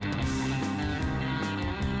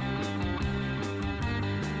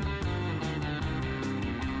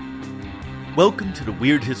Welcome to the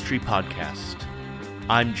Weird History Podcast.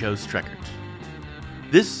 I'm Joe Streckert.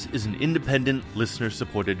 This is an independent,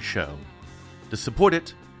 listener-supported show. To support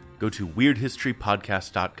it, go to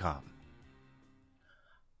weirdhistorypodcast.com.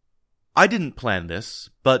 I didn't plan this,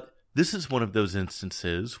 but this is one of those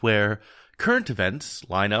instances where current events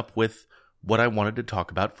line up with what I wanted to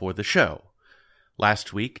talk about for the show.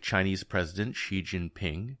 Last week, Chinese President Xi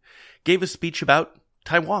Jinping gave a speech about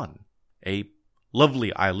Taiwan, a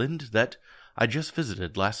lovely island that I just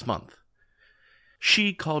visited last month.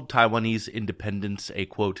 Xi called Taiwanese independence a,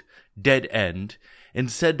 quote, dead end,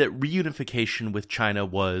 and said that reunification with China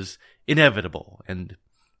was inevitable, and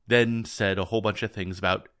then said a whole bunch of things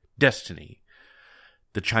about destiny.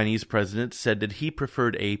 The Chinese president said that he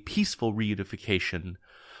preferred a peaceful reunification,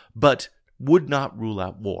 but would not rule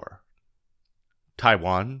out war.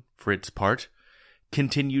 Taiwan, for its part,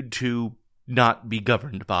 continued to not be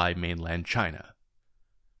governed by mainland China.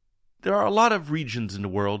 There are a lot of regions in the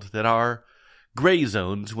world that are gray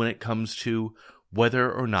zones when it comes to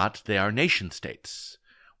whether or not they are nation-states,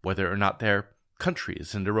 whether or not they're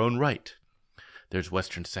countries in their own right. There's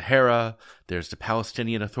Western Sahara, there's the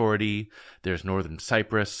Palestinian Authority, there's Northern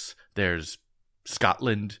Cyprus, there's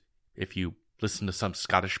Scotland, if you listen to some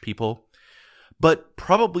Scottish people. But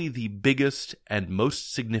probably the biggest and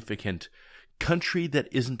most significant country that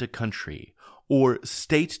isn't a country, or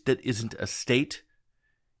state that isn't a state,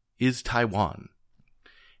 is Taiwan.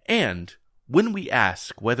 And when we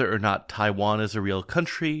ask whether or not Taiwan is a real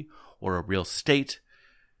country or a real state,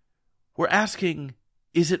 we're asking,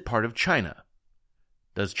 is it part of China?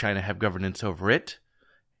 Does China have governance over it?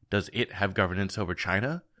 Does it have governance over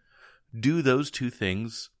China? Do those two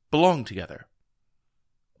things belong together?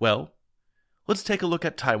 Well, let's take a look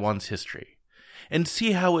at Taiwan's history and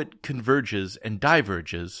see how it converges and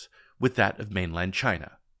diverges with that of mainland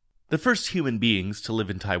China. The first human beings to live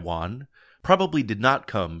in Taiwan probably did not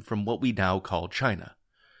come from what we now call China.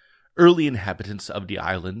 Early inhabitants of the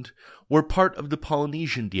island were part of the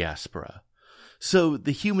Polynesian diaspora, so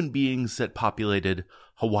the human beings that populated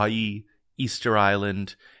Hawaii, Easter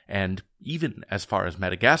Island, and even as far as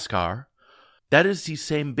Madagascar, that is the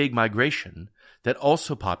same big migration that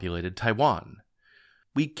also populated Taiwan.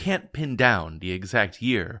 We can't pin down the exact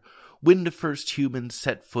year when the first humans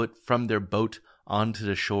set foot from their boat onto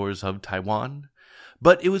the shores of Taiwan,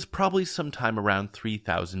 but it was probably sometime around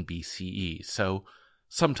 3000 BCE, so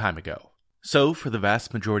some time ago. So, for the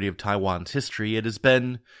vast majority of Taiwan's history, it has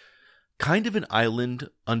been kind of an island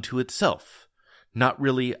unto itself, not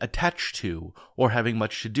really attached to or having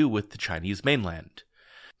much to do with the Chinese mainland.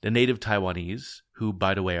 The native Taiwanese, who,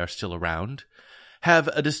 by the way, are still around, have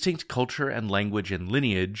a distinct culture and language and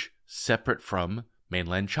lineage separate from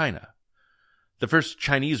mainland China. The first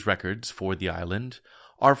Chinese records for the island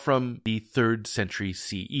are from the 3rd century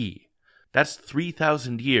CE. That's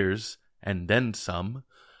 3,000 years, and then some,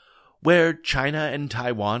 where China and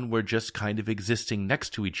Taiwan were just kind of existing next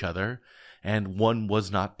to each other, and one was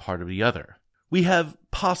not part of the other. We have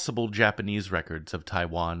possible Japanese records of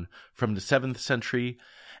Taiwan from the 7th century,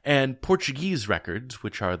 and Portuguese records,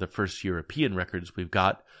 which are the first European records we've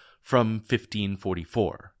got, from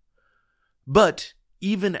 1544. But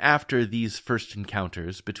even after these first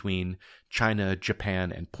encounters between China,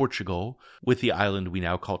 Japan, and Portugal with the island we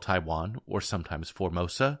now call Taiwan, or sometimes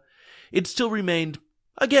Formosa, it still remained,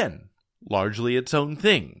 again, largely its own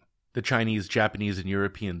thing. The Chinese, Japanese, and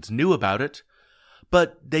Europeans knew about it,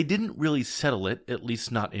 but they didn't really settle it, at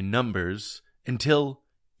least not in numbers, until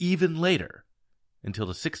even later, until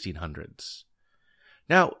the 1600s.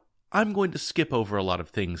 Now, I'm going to skip over a lot of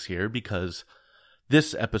things here because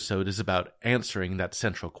this episode is about answering that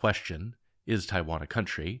central question, is Taiwan a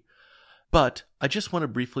country? But I just want to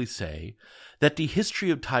briefly say that the history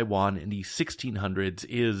of Taiwan in the 1600s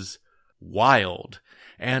is wild,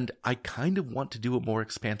 and I kind of want to do a more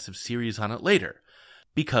expansive series on it later,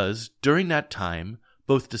 because during that time,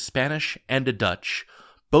 both the Spanish and the Dutch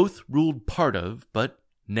both ruled part of, but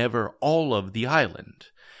never all of, the island,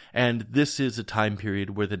 and this is a time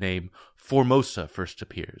period where the name Formosa first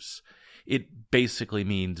appears. It basically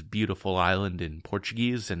means beautiful island in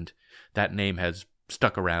Portuguese, and that name has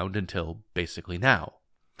stuck around until basically now.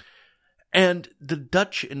 And the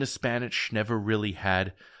Dutch and the Spanish never really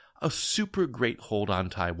had a super great hold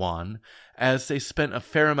on Taiwan, as they spent a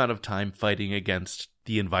fair amount of time fighting against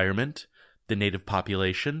the environment, the native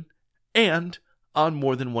population, and, on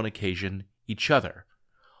more than one occasion, each other.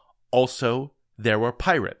 Also, there were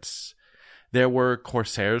pirates. There were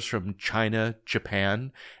corsairs from China,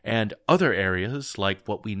 Japan, and other areas, like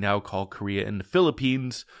what we now call Korea and the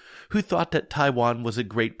Philippines, who thought that Taiwan was a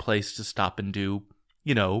great place to stop and do,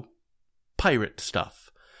 pirate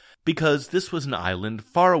stuff. because this was an island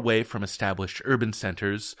far away from established urban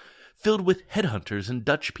centers, filled with headhunters and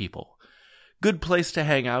Dutch people. Good place to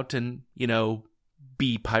hang out and,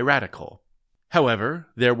 be piratical. However,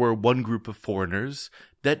 there were one group of foreigners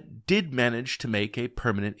that did manage to make a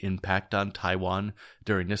permanent impact on Taiwan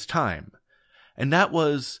during this time, and that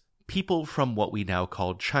was people from what we now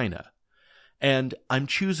call China. And I'm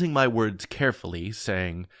choosing my words carefully,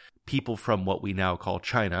 saying people from what we now call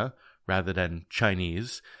China rather than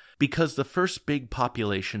Chinese, because the first big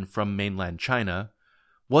population from mainland China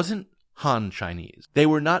wasn't Han Chinese. They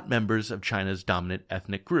were not members of China's dominant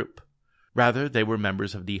ethnic group. Rather, they were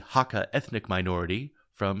members of the Hakka ethnic minority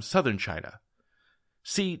from southern China.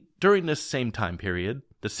 See, during this same time period,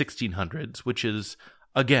 the 1600s, which is,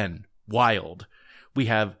 again, wild, we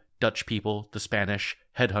have Dutch people, the Spanish,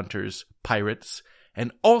 headhunters, pirates,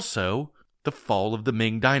 and also the fall of the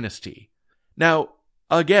Ming Dynasty. Now,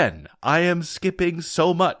 again, I am skipping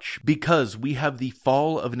so much because we have the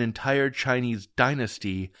fall of an entire Chinese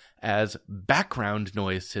dynasty as background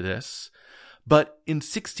noise to this, but in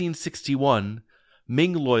 1661,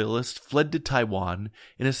 Ming loyalists fled to Taiwan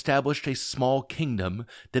and established a small kingdom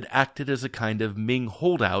that acted as a kind of Ming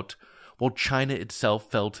holdout while China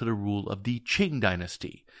itself fell to the rule of the Qing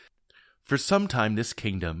dynasty. For some time, this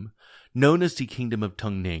kingdom, known as the Kingdom of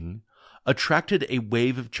Tungning, attracted a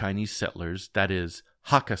wave of Chinese settlers, that is,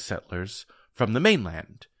 Hakka settlers, from the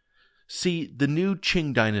mainland. See, the new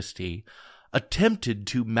Qing dynasty attempted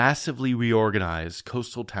to massively reorganize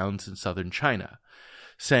coastal towns in southern China,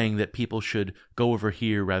 saying that people should go over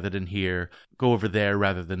here rather than here, go over there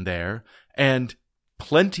rather than there, and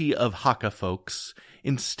plenty of Hakka folks,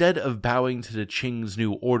 instead of bowing to the Qing's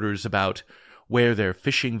new orders about where their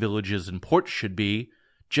fishing villages and ports should be,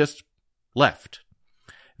 just left.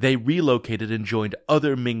 They relocated and joined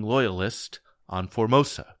other Ming loyalists on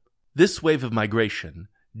Formosa. This wave of migration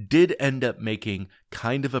did end up making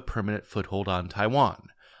kind of a permanent foothold on Taiwan.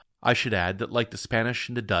 I should add that, like the Spanish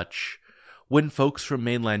and the Dutch, when folks from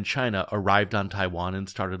mainland China arrived on Taiwan and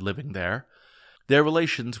started living there, their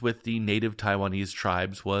relations with the native Taiwanese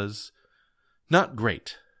tribes was not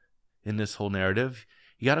great. In this whole narrative,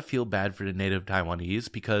 you gotta feel bad for the native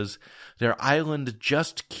Taiwanese because their island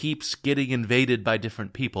just keeps getting invaded by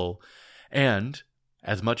different people, and,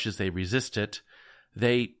 as much as they resist it,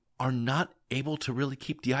 they are not able to really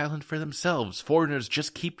keep the island for themselves. Foreigners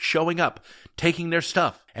just keep showing up, taking their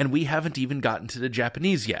stuff, and we haven't even gotten to the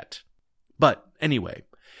Japanese yet. But anyway,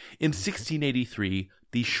 in 1683,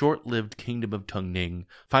 the short-lived Kingdom of Tungning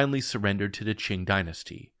finally surrendered to the Qing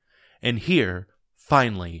dynasty. And here,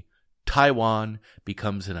 finally, Taiwan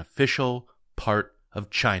becomes an official part of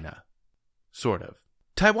China. Sort of.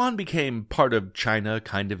 Taiwan became part of China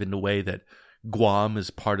kind of in the way that Guam is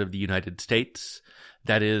part of the United States.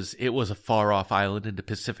 That is, it was a far-off island in the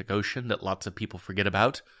Pacific Ocean that lots of people forget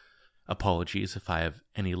about. Apologies if I have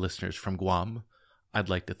any listeners from Guam. I'd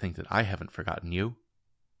like to think that I haven't forgotten you.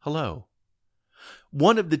 Hello.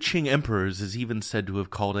 One of the Qing emperors is even said to have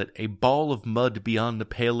called it a ball of mud beyond the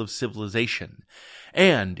pale of civilization,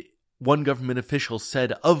 and one government official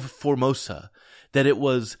said of Formosa that it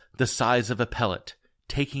was the size of a pellet.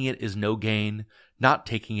 Taking it is no gain, not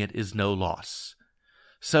taking it is no loss.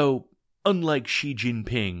 So, unlike Xi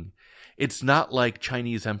Jinping, it's not like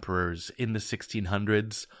Chinese emperors in the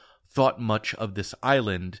 1600s thought much of this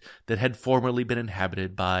island that had formerly been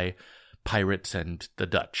inhabited by pirates and the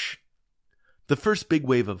Dutch. The first big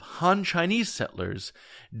wave of Han Chinese settlers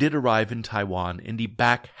did arrive in Taiwan in the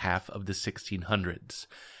back half of the 1600s,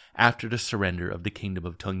 after the surrender of the Kingdom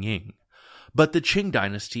of Tungning. But the Qing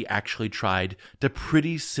dynasty actually tried to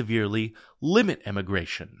pretty severely limit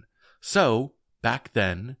emigration. So, back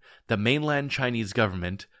then, the mainland Chinese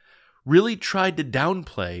government really tried to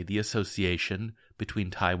downplay the association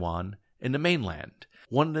between Taiwan and the mainland.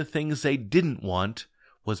 One of the things they didn't want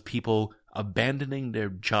was people abandoning their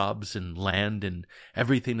jobs and land and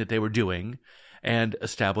everything that they were doing and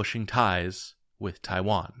establishing ties with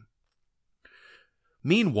Taiwan.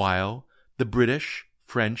 Meanwhile, the British,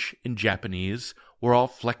 French, and Japanese were all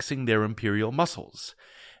flexing their imperial muscles,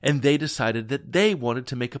 and they decided that they wanted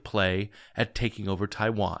to make a play at taking over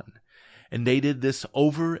Taiwan. And they did this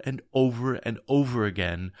over and over and over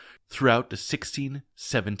again throughout the 16,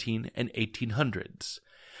 17, and 1800s.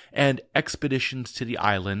 And expeditions to the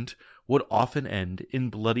island would often end in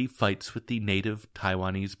bloody fights with the native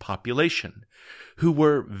Taiwanese population, who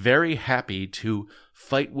were very happy to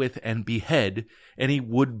fight with and behead any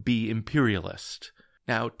would-be imperialist.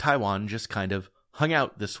 Now, Taiwan just kind of hung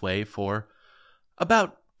out this way for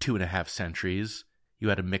about 2.5 centuries. You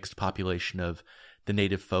had a mixed population of the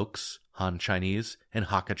native folks, Han Chinese and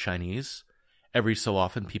Hakka Chinese, Every so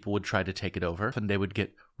often, people would try to take it over, and they would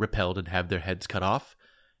get repelled and have their heads cut off.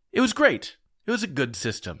 It was great. It was a good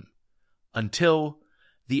system. Until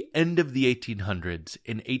the end of the 1800s,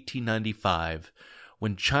 in 1895,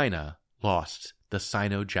 when China lost the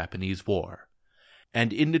Sino-Japanese War.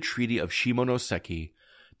 And in the Treaty of Shimonoseki,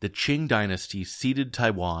 the Qing dynasty ceded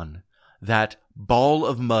Taiwan, that ball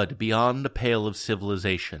of mud beyond the pale of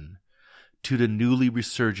civilization, to the newly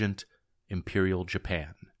resurgent Imperial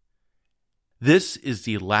Japan. This is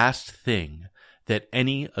the last thing that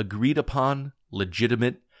any agreed-upon,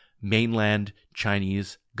 legitimate, mainland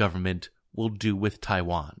Chinese government will do with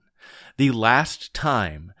Taiwan. The last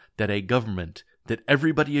time that a government that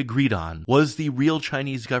everybody agreed on was the real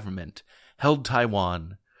Chinese government held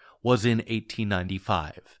Taiwan was in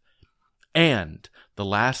 1895. And the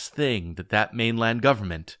last thing that mainland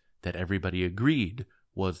government that everybody agreed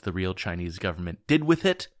was the real Chinese government did with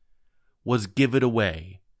it was give it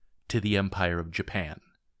away to the Empire of Japan.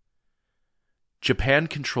 Japan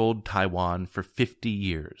controlled Taiwan for 50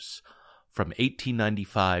 years, from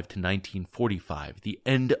 1895 to 1945, the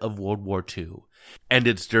end of World War II. And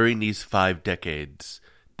it's during these 5 decades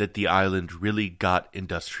that the island really got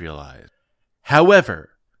industrialized.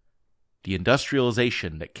 However, the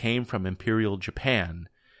industrialization that came from Imperial Japan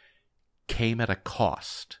came at a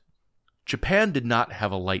cost. Japan did not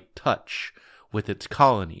have a light touch with its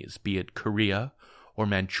colonies, be it Korea or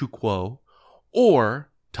Manchukuo or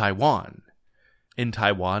Taiwan. In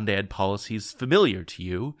Taiwan, they had policies familiar to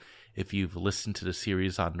you if you've listened to the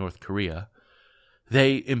series on North Korea.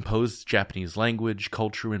 They imposed Japanese language,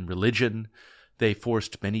 culture, and religion. They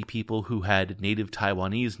forced many people who had native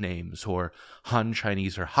Taiwanese names or Han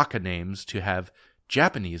Chinese or Hakka names to have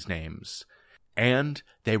Japanese names. And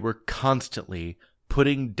they were constantly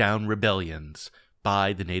putting down rebellions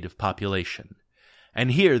by the native population.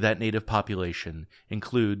 And here that native population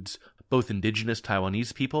includes both indigenous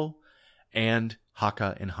Taiwanese people and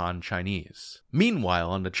Hakka and Han Chinese. Meanwhile,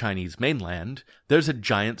 on the Chinese mainland, there's a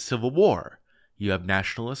giant civil war. You have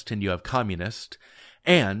nationalist and you have communist,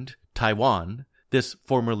 and Taiwan, this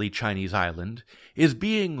formerly Chinese island, is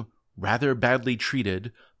being rather badly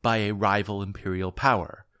treated by a rival imperial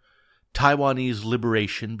power. Taiwanese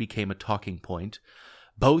liberation became a talking point,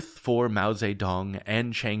 both for Mao Zedong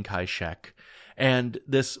and Chiang Kai-shek, and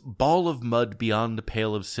this ball of mud beyond the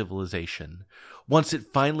pale of civilization, once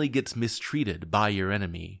it finally gets mistreated by your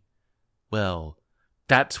enemy, well,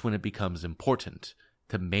 that's when it becomes important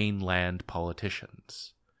to mainland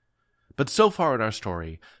politicians. But so far in our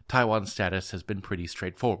story, Taiwan's status has been pretty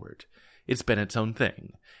straightforward. It's been its own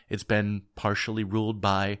thing. It's been partially ruled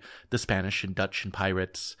by the Spanish and Dutch and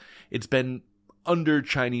pirates. It's been under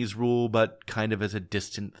Chinese rule, but kind of as a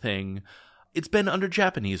distant thing. It's been under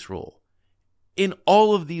Japanese rule. In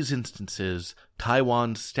all of these instances,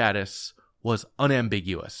 Taiwan's status was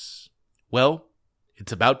unambiguous. Well,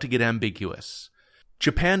 it's about to get ambiguous.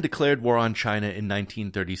 Japan declared war on China in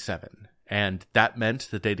 1937, and that meant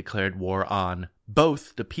that they declared war on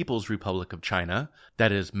both the People's Republic of China,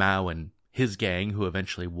 that is Mao and his gang who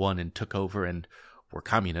eventually won and took over and were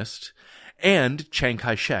communist, and Chiang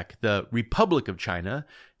Kai-shek, the Republic of China,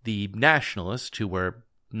 the nationalists who were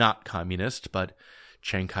not communist, but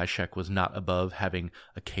Chiang Kai-shek was not above having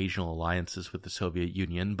occasional alliances with the Soviet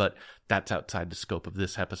Union, but that's outside the scope of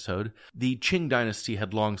this episode. The Qing dynasty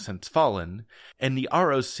had long since fallen, and the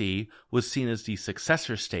ROC was seen as the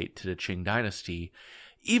successor state to the Qing dynasty,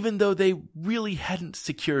 even though they really hadn't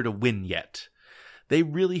secured a win yet. They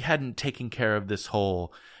really hadn't taken care of this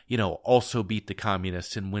whole, also beat the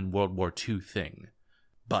communists and win World War II thing.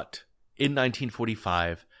 But in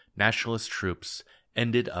 1945, nationalist troops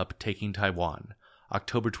ended up taking Taiwan.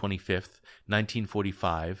 October 25th,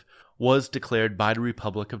 1945, was declared by the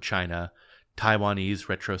Republic of China Taiwanese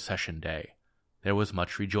Retrocession Day. There was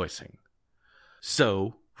much rejoicing.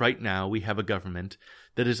 So, right now we have a government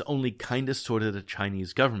that is only kinda sorta the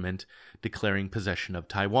Chinese government declaring possession of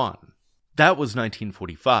Taiwan. That was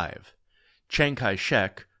 1945. Chiang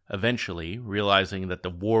Kai-shek, eventually, realizing that the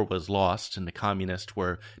war was lost and the communists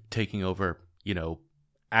were taking over,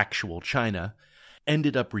 actual China,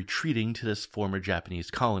 ended up retreating to this former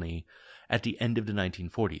Japanese colony at the end of the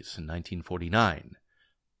 1940s, in 1949.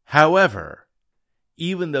 However,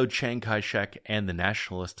 even though Chiang Kai-shek and the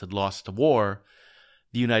nationalists had lost the war,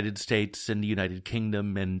 the United States and the United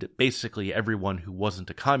Kingdom and basically everyone who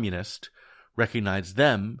wasn't a communist recognized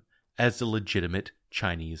them as the legitimate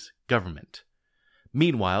Chinese government.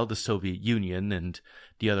 Meanwhile, the Soviet Union and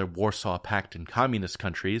the other Warsaw Pact and communist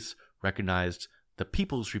countries recognized the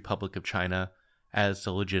People's Republic of China as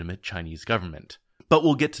the legitimate Chinese government. But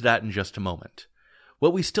we'll get to that in just a moment.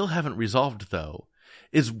 What we still haven't resolved, though,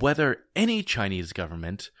 is whether any Chinese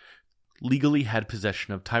government legally had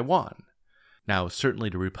possession of Taiwan. Now, certainly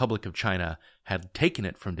the Republic of China had taken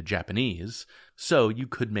it from the Japanese, so you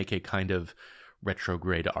could make a kind of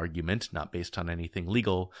retrograde argument, not based on anything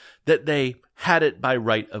legal, that they had it by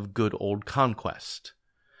right of good old conquest.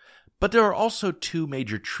 But there are also two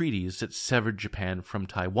major treaties that severed Japan from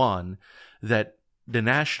Taiwan that the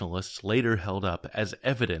nationalists later held up as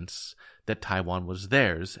evidence that Taiwan was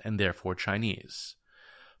theirs and therefore Chinese.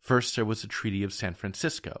 First, there was the Treaty of San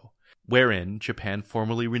Francisco, wherein Japan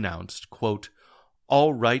formally renounced, quote,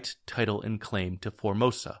 all right, title, and claim to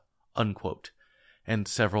Formosa, unquote, and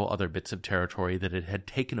several other bits of territory that it had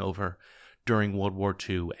taken over during World War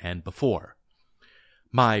II and before.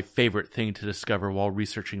 My favorite thing to discover while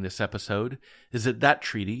researching this episode is that that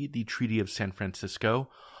treaty, the Treaty of San Francisco,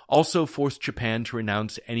 also forced Japan to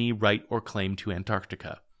renounce any right or claim to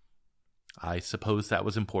Antarctica. I suppose that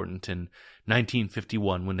was important in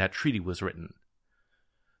 1951 when that treaty was written.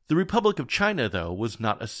 The Republic of China, though, was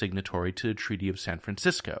not a signatory to the Treaty of San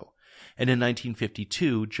Francisco, and in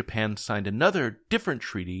 1952, Japan signed another different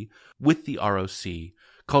treaty with the ROC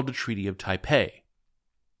called the Treaty of Taipei,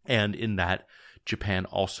 and in that, Japan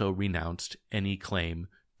also renounced any claim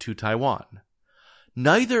to Taiwan.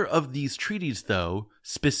 Neither of these treaties, though,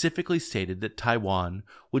 specifically stated that Taiwan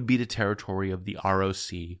would be the territory of the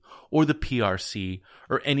ROC or the PRC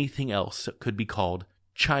or anything else that could be called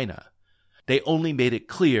China. They only made it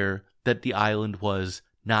clear that the island was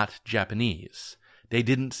not Japanese. They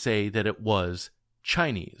didn't say that it was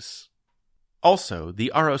Chinese. Also,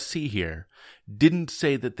 the ROC here didn't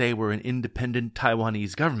say that they were an independent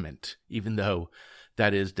Taiwanese government, even though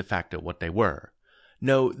that is de facto what they were.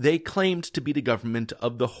 No, they claimed to be the government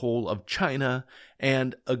of the whole of China,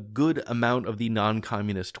 and a good amount of the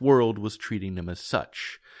non-communist world was treating them as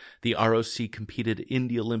such. The ROC competed in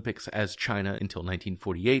the Olympics as China until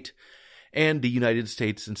 1948, and the United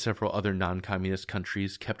States and several other non-communist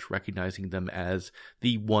countries kept recognizing them as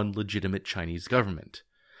the one legitimate Chinese government.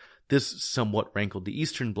 This somewhat rankled the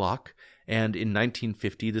Eastern Bloc, and in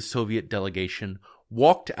 1950 the Soviet delegation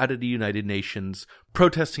walked out of the United Nations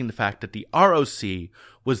protesting the fact that the ROC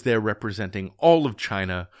was there representing all of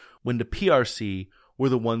China when the PRC were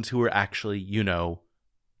the ones who were actually,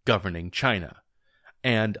 governing China.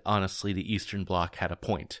 And honestly, the Eastern Bloc had a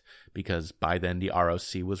point, because by then the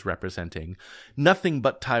ROC was representing nothing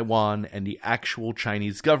but Taiwan, and the actual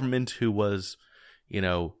Chinese government, who was,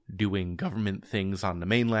 doing government things on the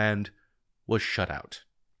mainland, was shut out.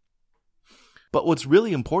 But what's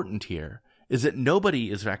really important here is that nobody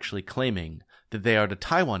is actually claiming that they are the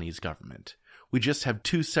Taiwanese government. We just have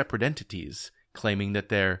two separate entities claiming that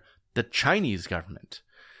they're the Chinese government.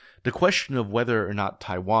 The question of whether or not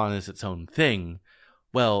Taiwan is its own thing,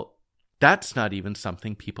 well, that's not even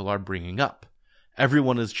something people are bringing up.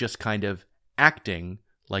 Everyone is just kind of acting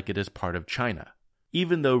like it is part of China,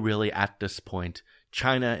 even though really at this point,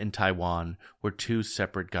 China and Taiwan were two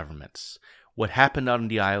separate governments. What happened on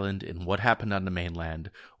the island and what happened on the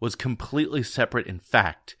mainland was completely separate in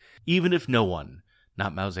fact, even if no one,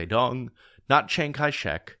 not Mao Zedong, not Chiang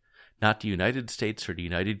Kai-shek, not the United States or the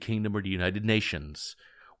United Kingdom or the United Nations,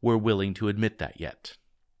 were willing to admit that yet.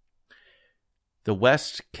 The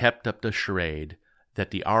West kept up the charade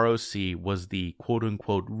that the ROC was the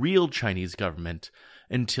quote-unquote real Chinese government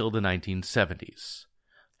until the 1970s.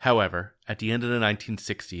 However, at the end of the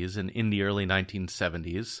 1960s and in the early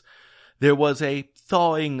 1970s, there was a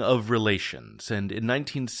thawing of relations, and in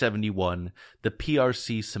 1971, the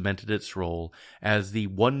PRC cemented its role as the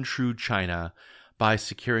one true China by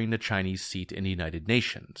securing the Chinese seat in the United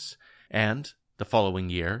Nations. And the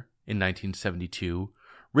following year, in 1972,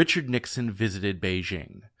 Richard Nixon visited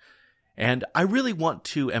Beijing. And I really want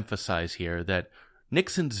to emphasize here that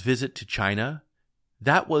Nixon's visit to China,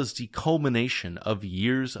 that was the culmination of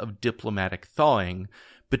years of diplomatic thawing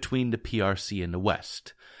between the PRC and the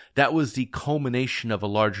West. That was the culmination of a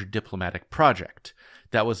larger diplomatic project.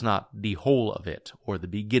 That was not the whole of it or the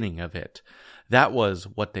beginning of it. That was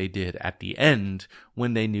what they did at the end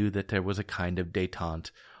when they knew that there was a kind of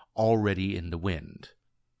détente already in the wind.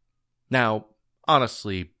 Now,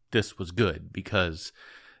 honestly, this was good because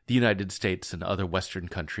the United States and other Western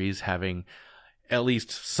countries having at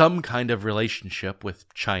least some kind of relationship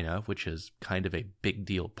with China, which is kind of a big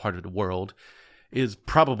deal part of the world, is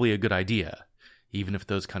probably a good idea. Even if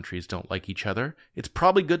those countries don't like each other, it's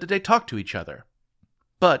probably good that they talk to each other.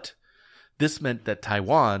 But this meant that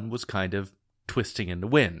Taiwan was kind of twisting in the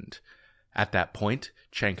wind. At that point,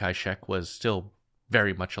 Chiang Kai-shek was still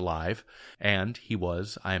very much alive, and he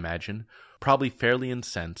was, I imagine, probably fairly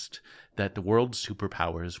incensed that the world's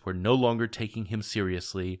superpowers were no longer taking him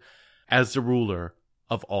seriously as the ruler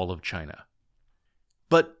of all of China.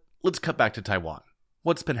 But let's cut back to Taiwan.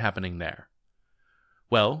 What's been happening there?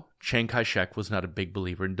 Well, Chiang Kai-shek was not a big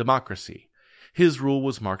believer in democracy. His rule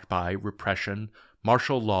was marked by repression,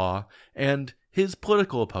 martial law, and his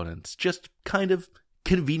political opponents just kind of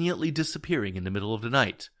conveniently disappearing in the middle of the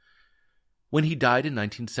night. When he died in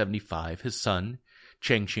 1975, his son,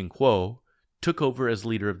 Chiang Ching-kuo, took over as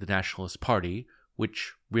leader of the Nationalist Party,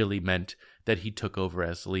 which really meant that he took over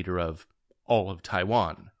as the leader of all of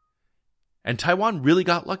Taiwan. And Taiwan really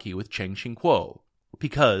got lucky with Chiang Ching-kuo,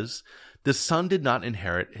 because the son did not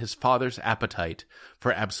inherit his father's appetite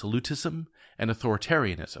for absolutism and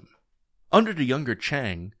authoritarianism. Under the younger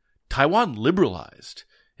Chiang, Taiwan liberalized.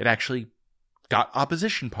 It actually got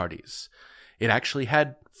opposition parties. It actually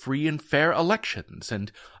had free and fair elections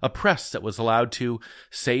and a press that was allowed to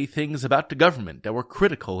say things about the government that were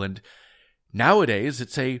critical. And nowadays,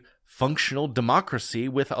 it's a functional democracy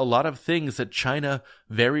with a lot of things that China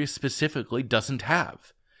very specifically doesn't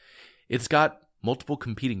have. It's got multiple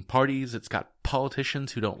competing parties. It's got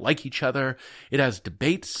politicians who don't like each other. It has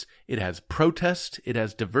debates. It has protest. It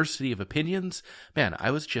has diversity of opinions. Man,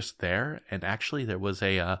 I was just there, and actually there was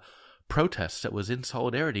a protest that was in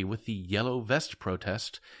solidarity with the Yellow Vest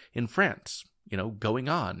protest in France, going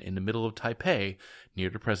on in the middle of Taipei near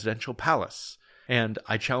the presidential palace. And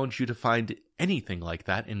I challenge you to find anything like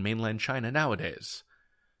that in mainland China nowadays.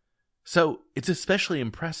 So it's especially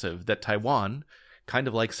impressive that Taiwan, kind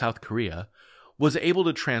of like South Korea, was able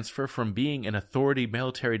to transfer from being an authority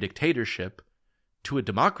military dictatorship to a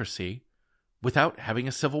democracy without having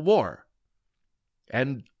a civil war.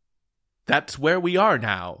 And that's where we are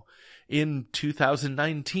now. In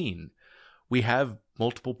 2019, we have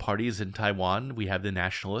multiple parties in Taiwan. We have the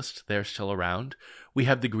Nationalists, they're still around. We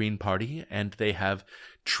have the Green Party, and they have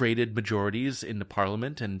traded majorities in the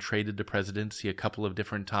parliament and traded the presidency a couple of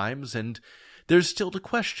different times. And there's still the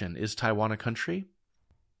question, is Taiwan a country?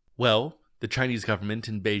 Well, the Chinese government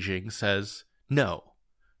in Beijing says, no,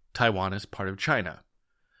 Taiwan is part of China.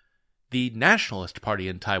 The Nationalist Party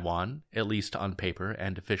in Taiwan, at least on paper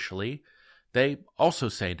and officially, they also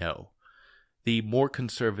say no. The more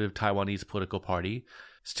conservative Taiwanese political party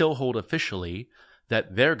still hold officially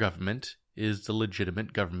that their government is the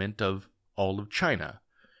legitimate government of all of China.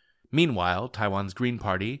 Meanwhile, Taiwan's Green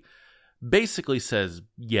Party basically says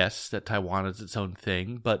yes, that Taiwan is its own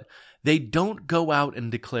thing, but they don't go out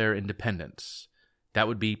and declare independence. That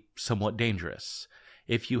would be somewhat dangerous.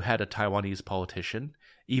 If you had a Taiwanese politician,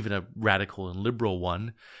 even a radical and liberal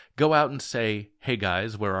one, go out and say, hey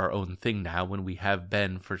guys, we're our own thing now, when we have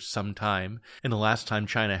been for some time, and the last time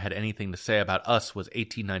China had anything to say about us was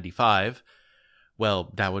 1895,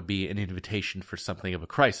 well, that would be an invitation for something of a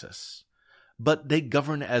crisis. But they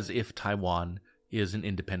govern as if Taiwan is an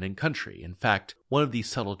independent country. In fact, one of the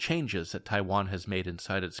subtle changes that Taiwan has made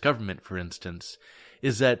inside its government, for instance,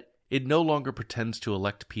 is that it no longer pretends to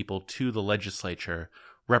elect people to the legislature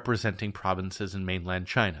representing provinces in mainland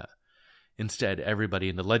China. Instead, everybody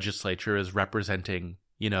in the legislature is representing,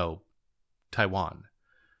 Taiwan.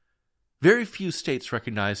 Very few states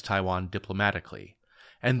recognize Taiwan diplomatically,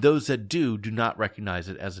 and those that do not recognize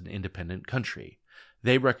it as an independent country.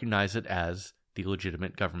 They recognize it as the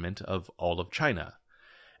legitimate government of all of China.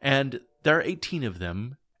 And there are 18 of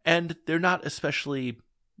them, and they're not especially,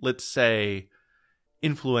 let's say,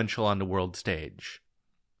 influential on the world stage.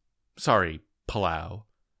 Sorry, Palau.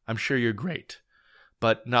 I'm sure you're great,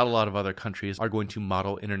 but not a lot of other countries are going to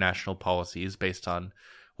model international policies based on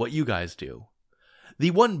what you guys do.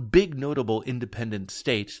 The one big notable independent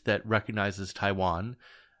state that recognizes Taiwan,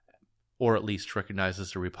 or at least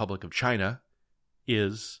recognizes the Republic of China,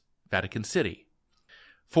 is Vatican City.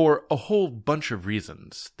 For a whole bunch of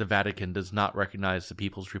reasons, the Vatican does not recognize the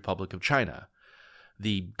People's Republic of China.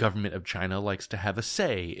 The government of China likes to have a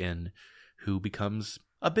say in who becomes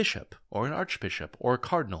a bishop or an archbishop or a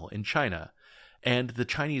cardinal in China. And the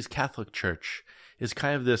Chinese Catholic Church is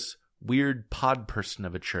kind of this weird pod person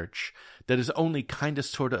of a church that is only kind of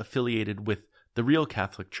sort of affiliated with the real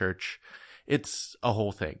Catholic Church. It's a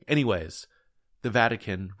whole thing. Anyways, the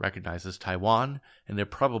Vatican recognizes Taiwan, and they're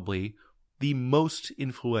probably the most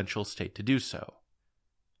influential state to do so.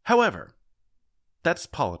 However, that's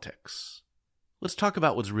politics. Let's talk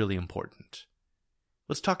about what's really important.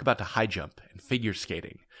 Let's talk about the high jump and figure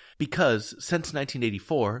skating, because since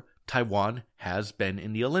 1984, Taiwan has been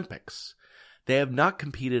in the Olympics. They have not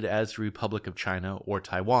competed as the Republic of China or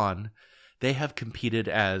Taiwan. They have competed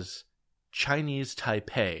as Chinese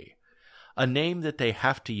Taipei, a name that they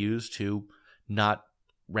have to use to not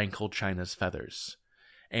rankle China's feathers.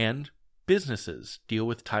 And businesses deal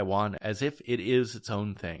with Taiwan as if it is its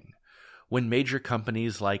own thing. When major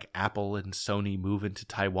companies like Apple and Sony move into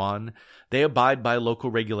Taiwan, they abide by local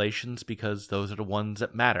regulations because those are the ones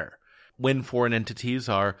that matter. When foreign entities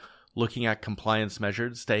are looking at compliance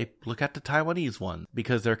measures, they look at the Taiwanese one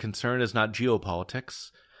because their concern is not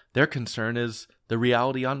geopolitics. Their concern is the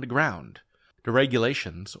reality on the ground. The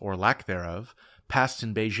regulations, or lack thereof, passed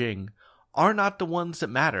in Beijing are not the ones that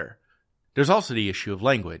matter. There's also the issue of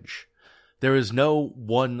language. There is no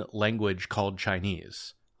one language called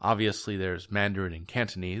Chinese. Obviously, there's Mandarin and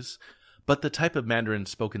Cantonese, but the type of Mandarin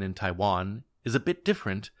spoken in Taiwan is a bit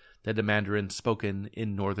different than the Mandarin spoken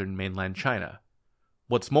in northern mainland China.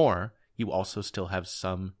 What's more, you also still have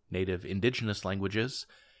some native indigenous languages,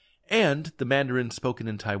 and the Mandarin spoken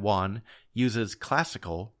in Taiwan uses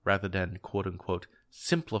classical rather than quote-unquote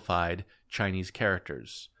simplified Chinese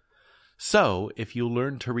characters. So, if you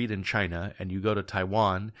learn to read in China and you go to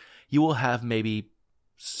Taiwan, you will have maybe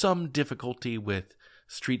some difficulty with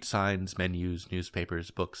street signs, menus,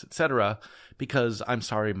 newspapers, books, etc., because, I'm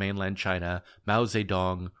sorry, mainland China, Mao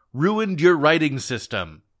Zedong ruined your writing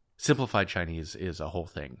system. Simplified Chinese is a whole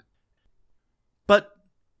thing. But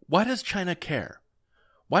why does China care?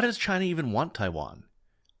 Why does China even want Taiwan?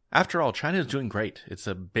 After all, China is doing great. It's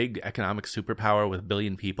a big economic superpower with 1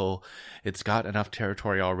 billion people. It's got enough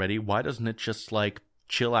territory already. Why doesn't it just,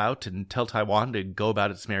 chill out and tell Taiwan to go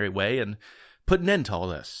about its merry way and put an end to all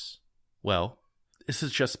this? Well, this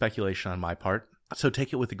is just speculation on my part, so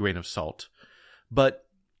take it with a grain of salt. But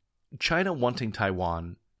China wanting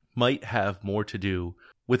Taiwan might have more to do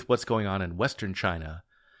with what's going on in Western China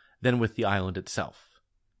than with the island itself.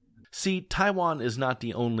 See, Taiwan is not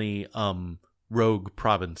the only, rogue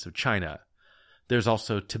province of China. There's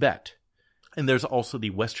also Tibet, and there's also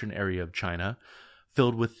the western area of China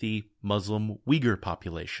filled with the Muslim Uyghur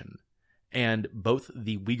population. And both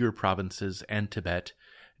the Uyghur provinces and Tibet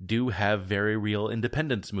do have very real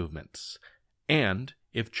independence movements. And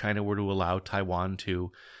if China were to allow Taiwan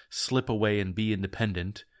to slip away and be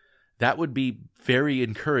independent, that would be very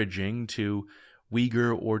encouraging to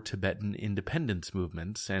Uyghur or Tibetan independence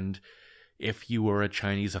movements. And if you were a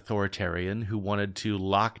Chinese authoritarian who wanted to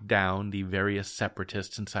lock down the various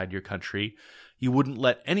separatists inside your country, you wouldn't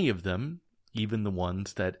let any of them, even the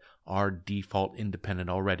ones that are default independent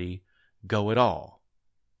already, go at all.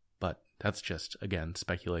 But that's just, again,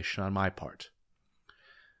 speculation on my part.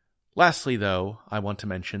 Lastly, though, I want to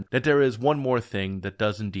mention that there is one more thing that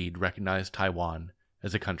does indeed recognize Taiwan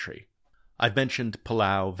as a country. I've mentioned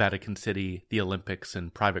Palau, Vatican City, the Olympics,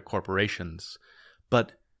 and private corporations,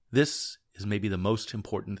 but this is maybe the most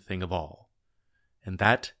important thing of all, and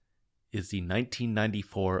that is the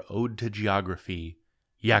 1994 Ode to Geography,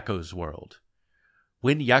 Yakko's World.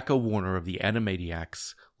 When Yakko Warner of the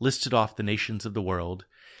Animaniacs listed off the nations of the world,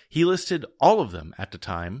 he listed all of them at the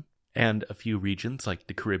time, and a few regions like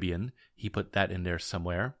the Caribbean, he put that in there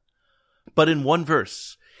somewhere. But in one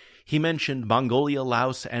verse, he mentioned Mongolia,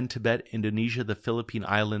 Laos, and Tibet, Indonesia, the Philippine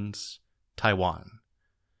Islands, Taiwan.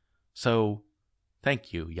 So,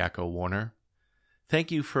 thank you, Yakko Warner.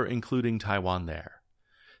 Thank you for including Taiwan there.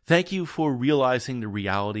 Thank you for realizing the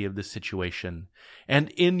reality of the situation, and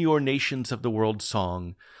in your Nations of the World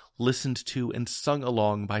song, listened to and sung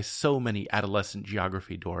along by so many adolescent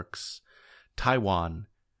geography dorks, Taiwan,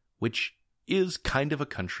 which is kind of a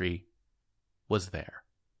country, was there.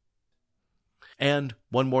 And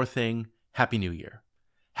one more thing, Happy New Year.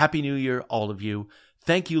 Happy New Year, all of you.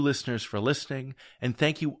 Thank you, listeners, for listening, and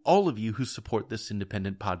thank you, all of you who support this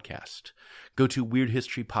independent podcast. Go to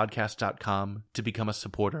weirdhistorypodcast.com to become a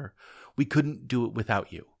supporter. We couldn't do it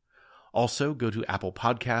without you. Also, go to Apple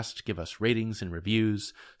Podcast, give us ratings and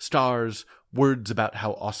reviews, stars, words about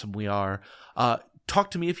how awesome we are. Talk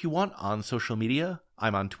to me if you want on social media.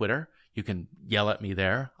 I'm on Twitter. You can yell at me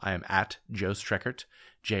there. I am at Joe Streckert,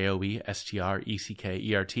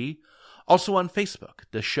 JoeStreckert. Also on Facebook.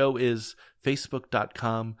 The show is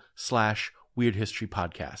facebook.com/Weird History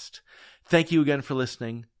Podcast. Thank you again for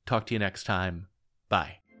listening. Talk to you next time.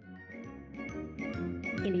 Bye.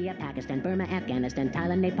 India, Pakistan, Burma, Afghanistan,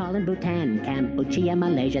 Thailand, Nepal, and Bhutan, Cambodia,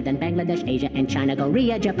 Malaysia, then Bangladesh, Asia, and China,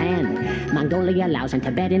 Korea, Japan, Mongolia, Laos, and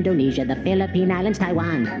Tibet, Indonesia, the Philippine Islands,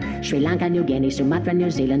 Taiwan, Sri Lanka, New Guinea, Sumatra,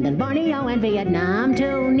 New Zealand, then Borneo and Vietnam,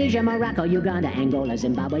 Tunisia, Morocco, Uganda, Angola,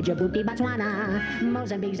 Zimbabwe, Djibouti, Botswana,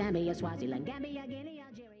 Mozambique, Zambia, Swaziland, Gambia, Guinea.